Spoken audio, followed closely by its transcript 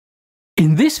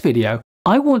In this video,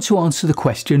 I want to answer the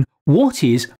question, what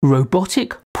is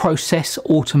robotic process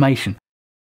automation?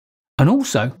 And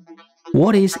also,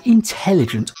 what is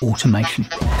intelligent automation?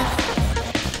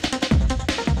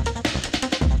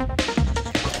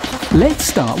 Let's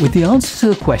start with the answer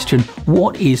to the question,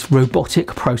 what is robotic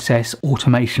process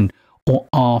automation, or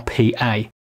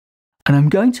RPA? And I'm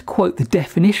going to quote the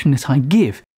definition that I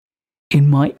give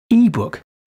in my ebook,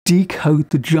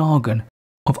 Decode the Jargon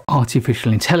of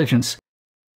Artificial Intelligence,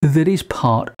 that is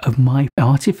part of my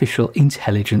Artificial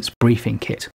Intelligence Briefing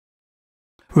Kit.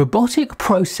 Robotic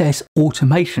process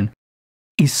automation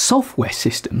is software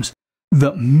systems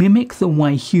that mimic the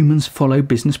way humans follow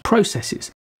business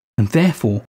processes and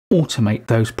therefore automate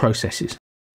those processes.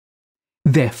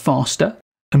 They're faster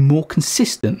and more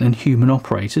consistent than human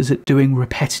operators at doing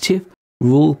repetitive,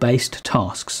 rule-based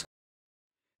tasks.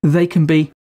 They can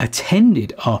be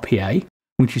attended RPA,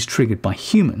 which is triggered by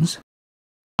humans,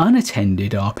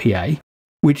 unattended RPA,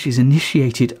 which is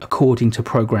initiated according to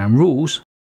program rules,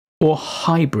 or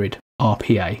hybrid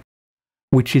RPA,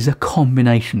 which is a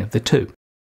combination of the two.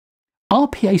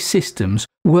 RPA systems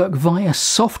work via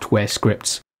software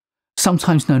scripts,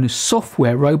 sometimes known as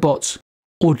software robots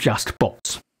or just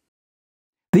bots.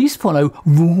 These follow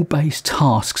rule-based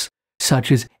tasks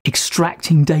such as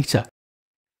extracting data,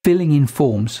 filling in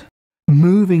forms,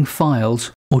 moving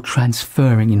files, or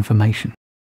transferring information.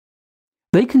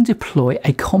 They can deploy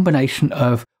a combination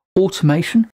of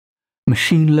automation,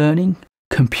 machine learning,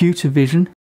 computer vision,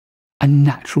 and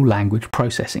natural language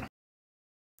processing.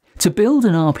 To build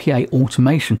an RPA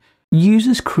automation,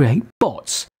 users create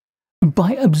bots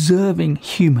by observing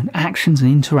human actions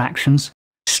and interactions,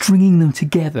 stringing them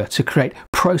together to create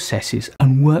processes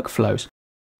and workflows,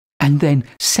 and then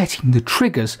setting the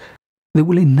triggers that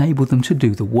will enable them to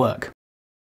do the work.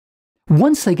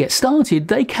 Once they get started,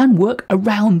 they can work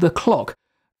around the clock,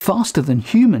 faster than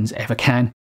humans ever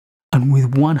can, and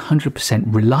with 100%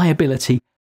 reliability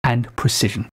and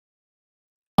precision.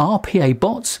 RPA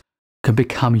bots can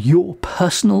become your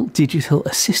personal digital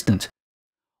assistant,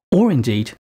 or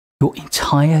indeed, your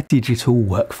entire digital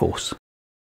workforce.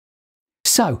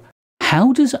 So,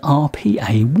 how does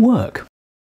RPA work?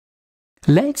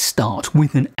 Let's start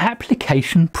with an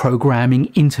Application Programming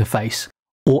Interface,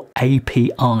 or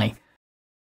API.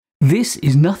 This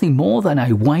is nothing more than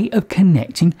a way of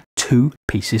connecting two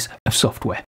pieces of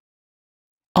software.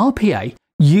 RPA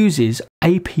uses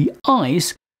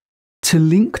APIs to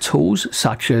link tools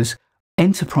such as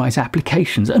enterprise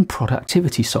applications and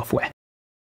productivity software.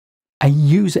 A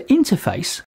user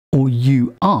interface, or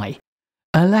UI,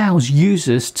 allows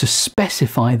users to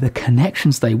specify the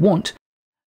connections they want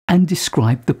and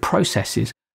describe the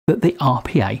processes that the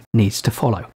RPA needs to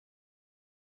follow.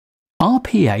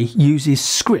 RPA uses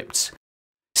scripts,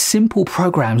 simple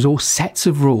programs or sets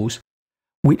of rules,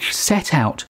 which set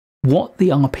out what the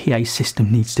RPA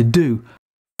system needs to do,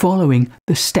 following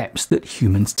the steps that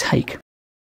humans take.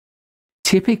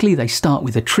 Typically, they start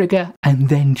with a trigger and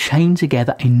then chain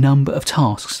together a number of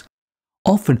tasks,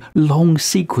 often long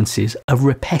sequences of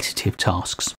repetitive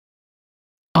tasks.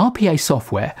 RPA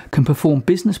software can perform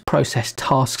business process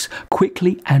tasks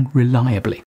quickly and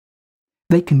reliably.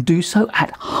 They can do so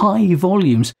at high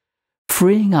volumes,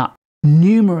 freeing up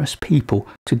numerous people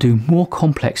to do more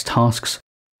complex tasks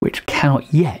which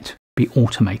cannot yet be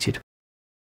automated.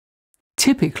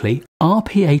 Typically,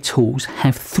 RPA tools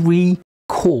have three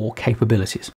core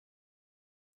capabilities.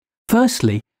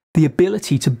 Firstly, the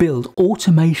ability to build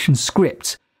automation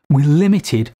scripts with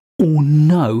limited or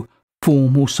no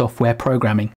formal software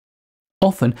programming.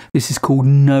 Often, this is called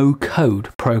no-code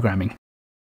programming.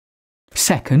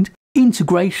 Second,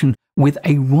 integration with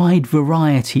a wide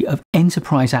variety of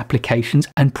enterprise applications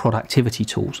and productivity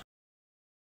tools.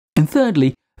 And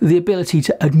thirdly, the ability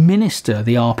to administer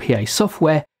the RPA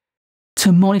software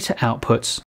to monitor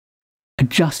outputs,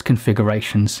 adjust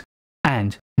configurations,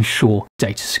 and ensure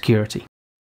data security.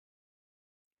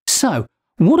 So,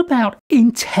 what about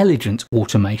intelligent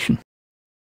automation?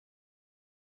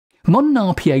 Modern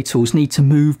RPA tools need to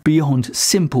move beyond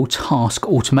simple task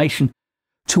automation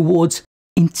towards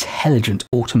intelligent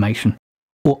automation,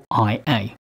 or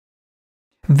IA.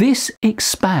 This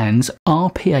expands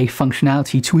RPA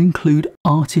functionality to include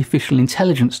artificial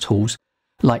intelligence tools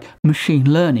like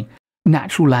machine learning,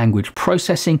 natural language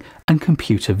processing, and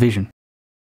computer vision.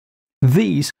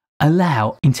 These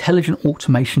allow intelligent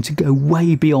automation to go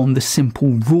way beyond the simple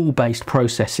rule-based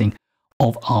processing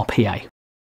of RPA.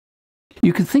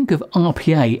 You can think of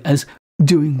RPA as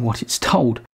doing what it's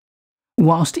told,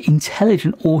 whilst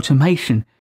intelligent automation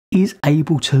is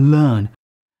able to learn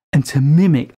and to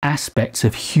mimic aspects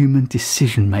of human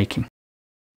decision-making.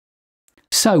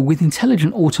 So with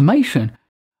intelligent automation,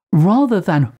 rather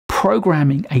than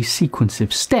programming a sequence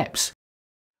of steps,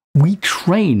 we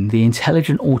train the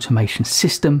intelligent automation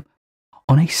system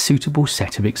on a suitable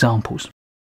set of examples.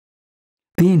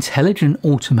 The intelligent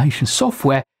automation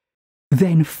software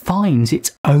then finds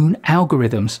its own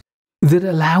algorithms that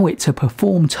allow it to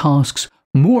perform tasks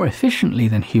more efficiently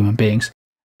than human beings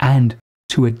and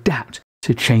to adapt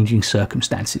to changing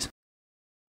circumstances.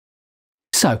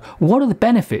 So, what are the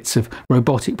benefits of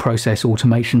robotic process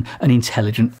automation and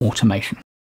intelligent automation?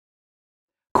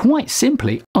 Quite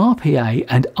simply, RPA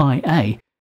and IA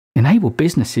enable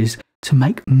businesses to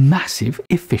make massive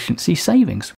efficiency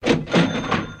savings.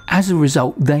 As a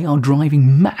result, they are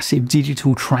driving massive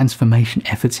digital transformation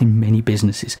efforts in many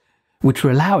businesses, which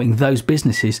are allowing those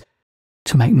businesses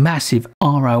to make massive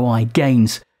ROI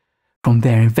gains from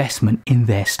their investment in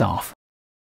their staff.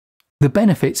 The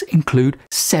benefits include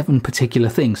 7 particular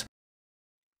things.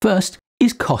 First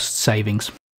is cost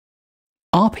savings.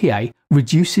 RPA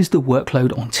reduces the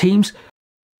workload on teams,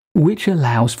 which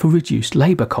allows for reduced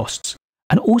labour costs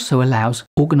and also allows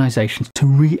organisations to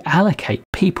reallocate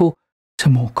people to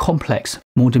more complex,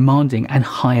 more demanding and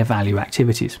higher value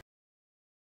activities.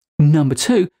 Number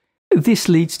 2, this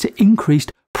leads to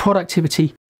increased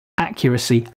productivity,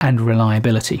 accuracy and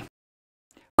reliability.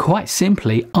 Quite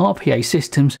simply, RPA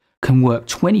systems can work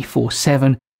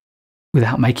 24/7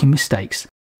 without making mistakes. It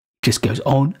just goes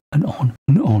on and on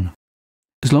and on.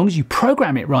 As long as you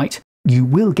program it right, you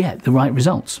will get the right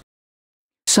results.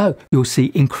 So you'll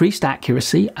see increased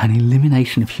accuracy and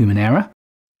elimination of human error,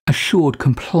 assured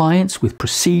compliance with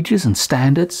procedures and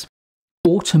standards,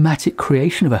 automatic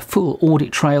creation of a full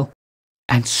audit trail,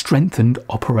 and strengthened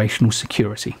operational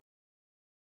security.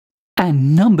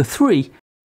 And number 3,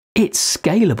 it's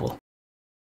scalable.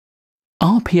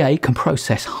 RPA can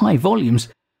process high volumes,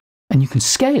 and you can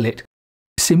scale it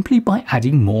simply by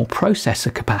adding more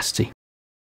processor capacity.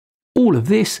 All of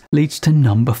this leads to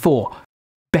number 4,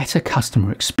 better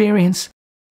customer experience,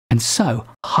 and so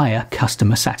higher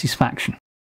customer satisfaction.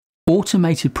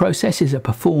 Automated processes are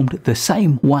performed the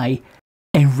same way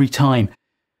every time,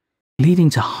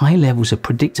 leading to high levels of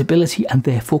predictability and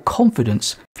therefore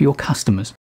confidence for your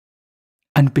customers.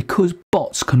 And because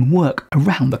bots can work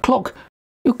around the clock,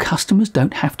 your customers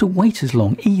don't have to wait as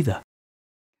long either.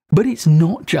 But it's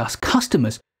not just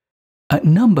customers. At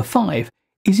number 5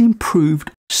 is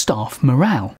improved staff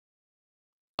morale.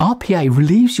 RPA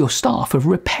relieves your staff of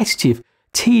repetitive,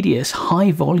 tedious,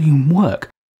 high-volume work,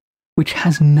 which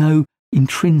has no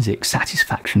intrinsic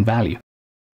satisfaction value.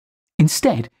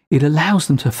 Instead, it allows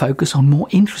them to focus on more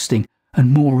interesting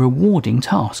and more rewarding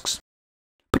tasks.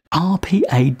 But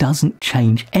RPA doesn't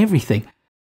change everything.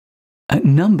 At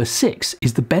number 6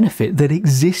 is the benefit that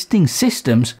existing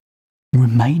systems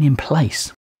remain in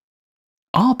place.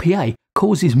 RPA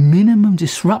causes minimum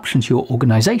disruption to your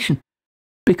organisation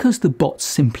because the bots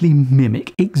simply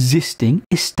mimic existing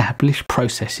established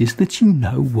processes that you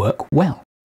know work well.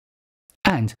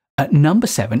 And at number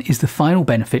 7 is the final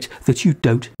benefit that you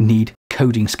don't need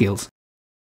coding skills.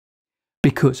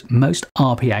 Because most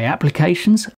RPA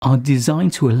applications are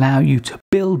designed to allow you to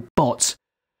build bots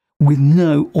with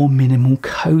no or minimal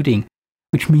coding,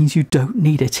 which means you don't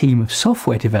need a team of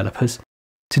software developers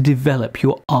to develop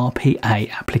your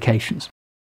RPA applications.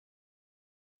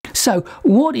 So,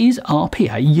 what is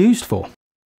RPA used for?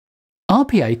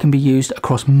 RPA can be used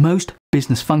across most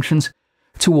business functions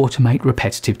to automate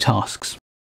repetitive tasks.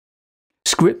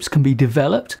 Scripts can be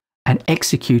developed and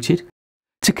executed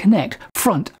to connect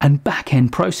front and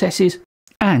back-end processes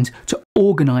and to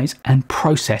organize and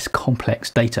process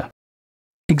complex data.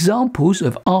 Examples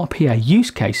of RPA use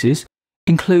cases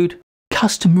include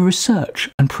customer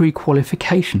research and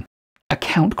pre-qualification,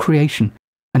 account creation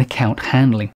and account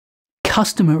handling,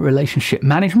 customer relationship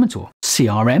management or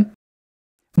CRM,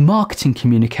 marketing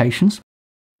communications,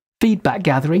 feedback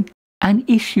gathering and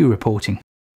issue reporting,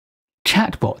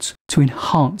 chatbots to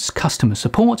enhance customer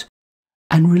support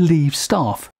and relieve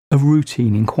staff of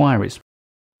routine inquiries,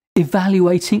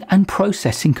 evaluating and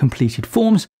processing completed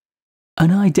forms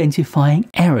and identifying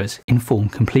errors in form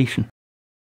completion,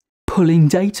 pulling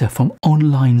data from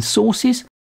online sources,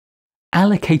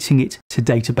 allocating it to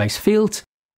database fields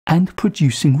and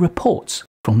producing reports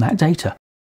from that data,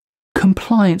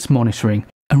 compliance monitoring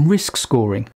and risk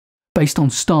scoring based on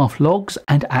staff logs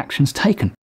and actions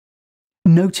taken,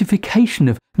 notification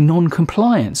of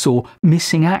non-compliance or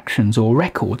missing actions or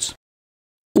records,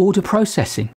 order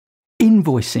processing,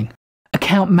 invoicing,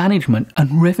 account management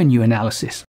and revenue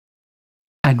analysis,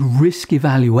 and risk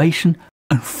evaluation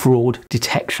and fraud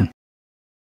detection.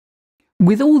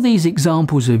 With all these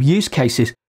examples of use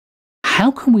cases, how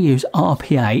can we use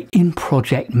RPA in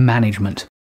project management?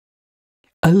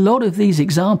 A lot of these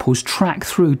examples track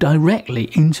through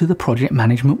directly into the project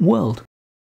management world.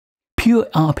 Pure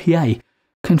RPA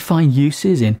can find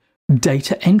uses in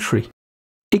data entry,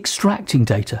 extracting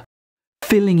data,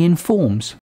 filling in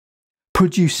forms,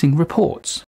 producing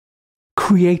reports,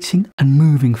 creating and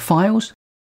moving files,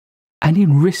 and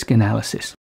in risk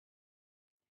analysis.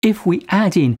 If we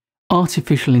add in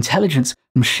artificial intelligence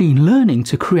and machine learning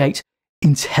to create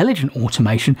intelligent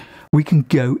automation, we can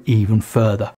go even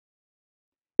further.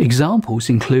 Examples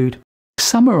include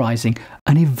summarizing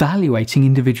and evaluating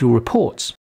individual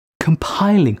reports,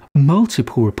 compiling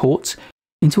multiple reports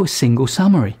into a single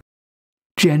summary,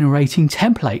 generating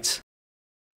templates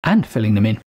and filling them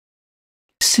in,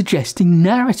 suggesting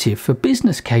narrative for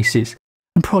business cases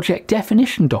and project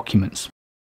definition documents,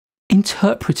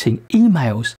 interpreting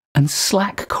emails and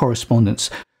Slack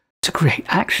correspondence to create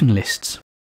action lists,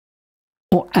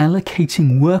 or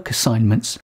allocating work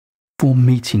assignments for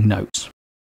meeting notes.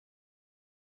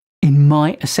 In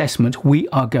my assessment, we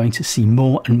are going to see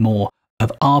more and more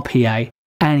of RPA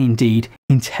and indeed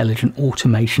intelligent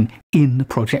automation in the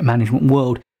project management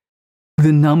world.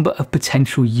 The number of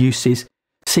potential uses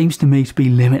seems to me to be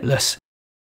limitless,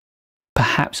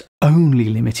 perhaps only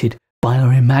limited by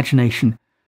our imagination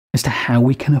as to how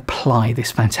we can apply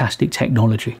this fantastic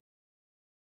technology.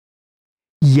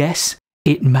 Yes,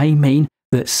 it may mean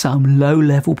that some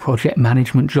low-level project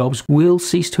management jobs will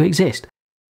cease to exist,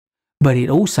 but it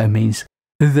also means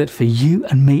that for you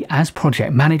and me as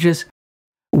project managers,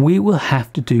 we will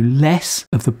have to do less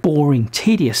of the boring,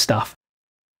 tedious stuff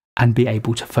and be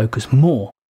able to focus more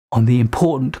on the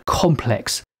important,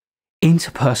 complex,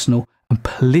 interpersonal and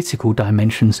political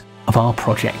dimensions of our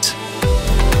projects.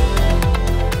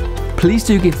 Please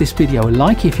do give this video a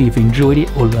like if you've enjoyed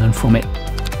it or learned from it.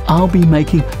 I'll be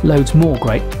making loads more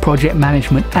great project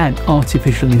management and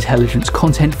artificial intelligence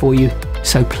content for you,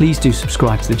 so please do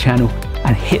subscribe to the channel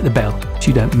and hit the bell so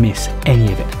you don't miss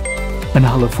any of it. And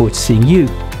I look forward to seeing you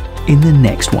in the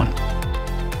next one.